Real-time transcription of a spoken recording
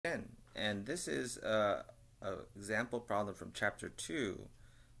Again, and this is a example problem from chapter 2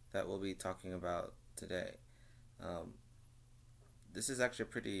 that we'll be talking about today. Um, this is actually a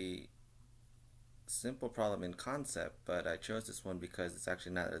pretty simple problem in concept, but I chose this one because it's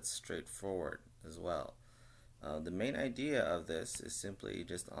actually not as straightforward as well. The main idea of this is simply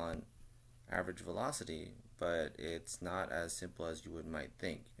just on average velocity, but it's not as simple as you might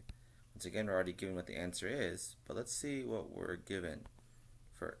think. Once again, we're already given what the answer is, but let's see what we're given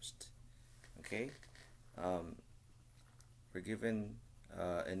first. Okay, um, we're given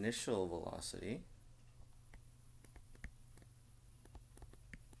initial velocity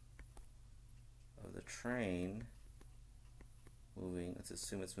of the train moving, let's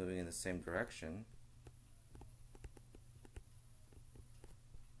assume it's moving in the same direction,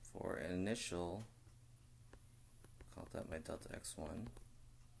 for an initial, call that my delta x1,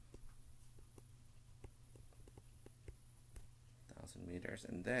 1,000 meters,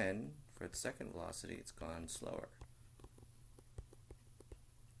 and then for the second velocity it's gone slower.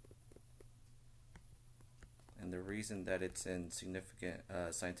 And the reason that it's in significant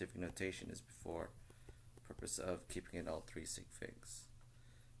scientific notation is for purpose of keeping it all 3 sig figs.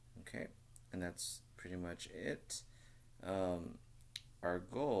 Okay, and that's pretty much it. Our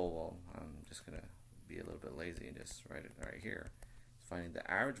goal, well, I'm just gonna be a little bit lazy and just write it right here, is finding the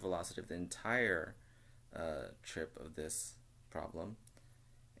average velocity of the entire trip of this problem,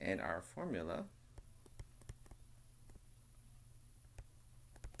 and our formula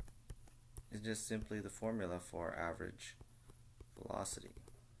is just simply the formula for average velocity.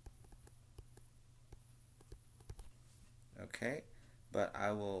 Okay, but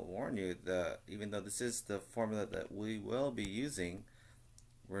I will warn you that even though this is the formula that we will be using,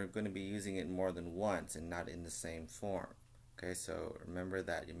 we're going to be using it more than once and not in the same form. Okay, so remember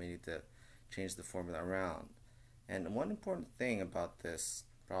that you may need to change the formula around. And one important thing about this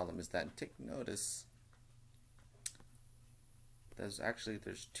problem is that take notice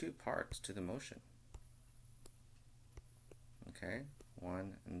there's 2 parts to the motion. Okay,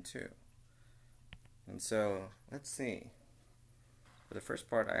 1 and 2. And so let's see. For the first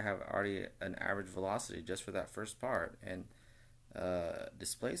part, I have already an average velocity just for that first part and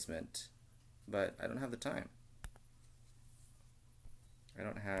displacement, but I don't have the time. I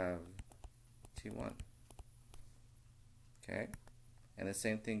don't have t1. Okay, and the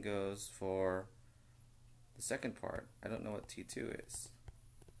same thing goes for the second part. I don't know what t2 is,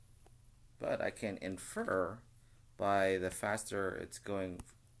 but I can infer by the faster it's going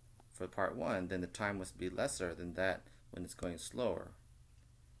for part 1, then the time must be lesser than that when it's going slower.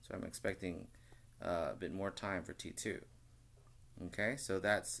 So I'm expecting a bit more time for t2. Okay, so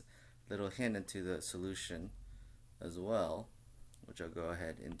that's a little hint into the solution as well, which I'll go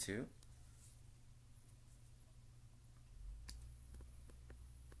ahead into.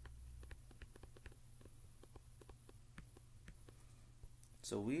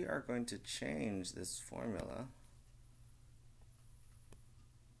 So we are going to change this formula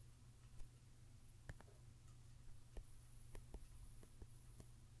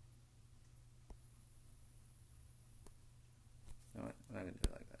no, I'm not going to do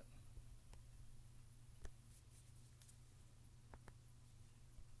it like that.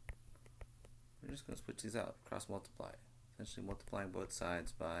 We're just going to switch these out, cross multiply, essentially multiplying both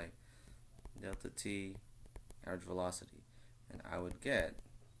sides by delta t average velocity, and I would get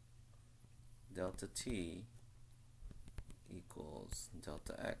delta t equals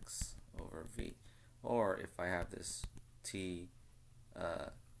delta x over v, or if I have this t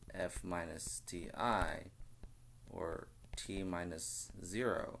f minus ti or t minus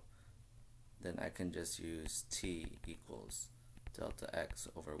 0, then I can just use t equals delta x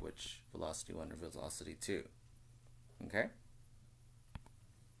over which velocity 1 or velocity 2. Okay?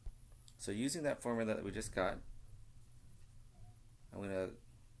 So using that formula that we just got, I'm going to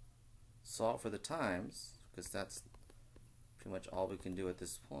solve for the times, because that's pretty much all we can do at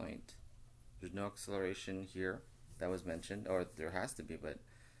this point. There's no acceleration here that was mentioned, or there has to be, but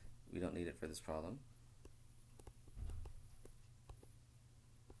we don't need it for this problem.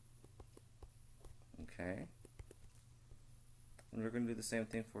 Okay, and we're going to do the same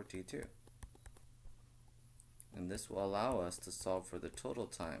thing for t2, and this will allow us to solve for the total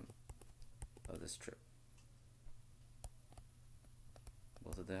time of this trip.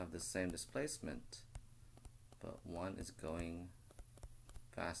 Both of them have the same displacement, but one is going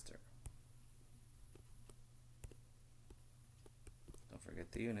faster. Don't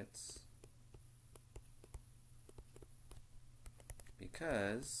forget the units,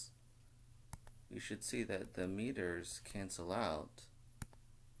 because we should see that the meters cancel out,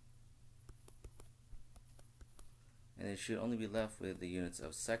 and it should only be left with the units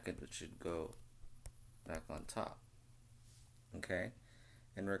of second, which should go back on top. Okay,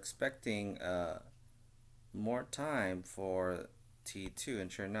 and we're expecting more time for T2,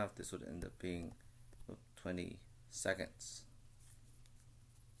 and sure enough, this would end up being 20 seconds.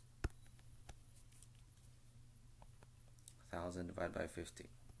 1,000 divided by 50.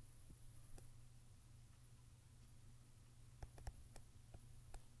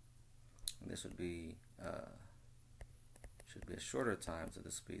 And this would be should be a shorter time, so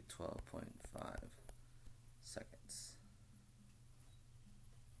this would be 12.5 seconds.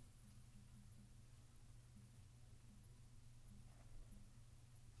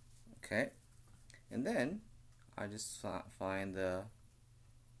 Okay, and then I just find the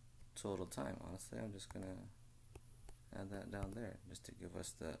total time. Honestly, I'm just gonna add that down there just to give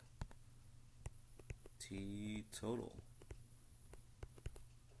us the T total.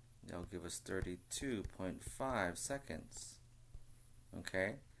 That'll give us 32.5 seconds.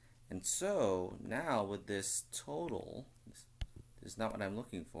 Okay, and so now with this total, this is not what I'm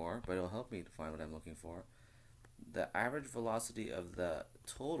looking for, but it'll help me to find what I'm looking for. The average velocity of the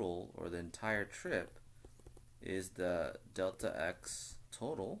total, or the entire trip, is the delta x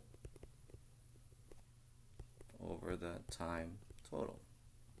total over the time total.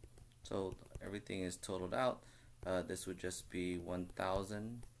 So everything is totaled out. This would just be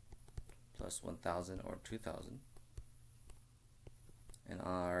 1,000 plus 1,000, or 2,000. And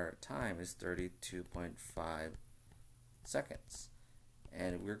our time is 32.5 seconds.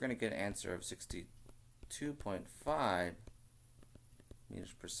 And we're going to get an answer of 62.5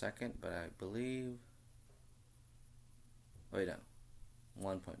 meters per second, but I believe, wait, no,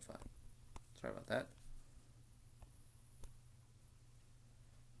 1.5. Sorry about that.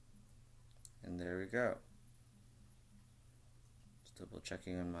 And there we go. Just double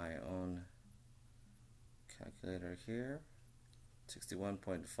checking on my own calculator here.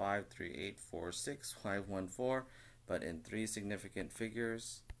 61.53846514, but in 3 significant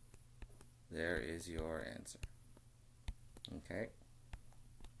figures. There is your answer. Okay.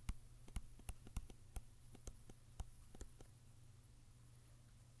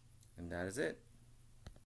 And that is it.